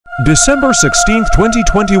December 16,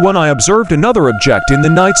 2021, I observed another object in the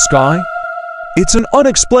night sky. It's an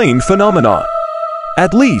unexplained phenomenon.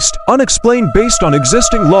 At least, unexplained based on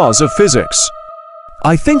existing laws of physics.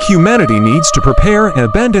 I think humanity needs to prepare and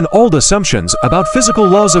abandon old assumptions about physical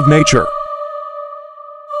laws of nature.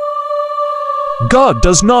 God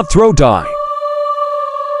does not throw die.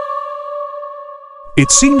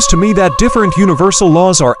 It seems to me that different universal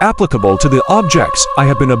laws are applicable to the objects I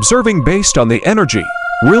have been observing based on the energy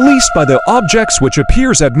released by the objects, which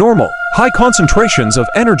appears abnormal, high concentrations of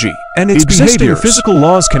energy, and its existing physical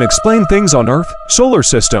laws can explain things on Earth, solar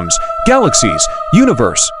systems, galaxies,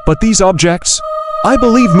 universe, but these objects, I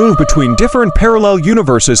believe, move between different parallel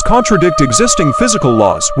universes, contradict existing physical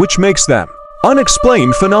laws, which makes them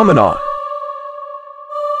unexplained phenomenon.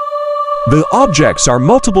 The objects are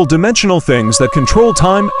multiple-dimensional things that control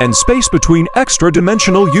time and space between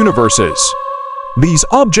extra-dimensional universes. These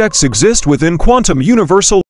objects exist within quantum universal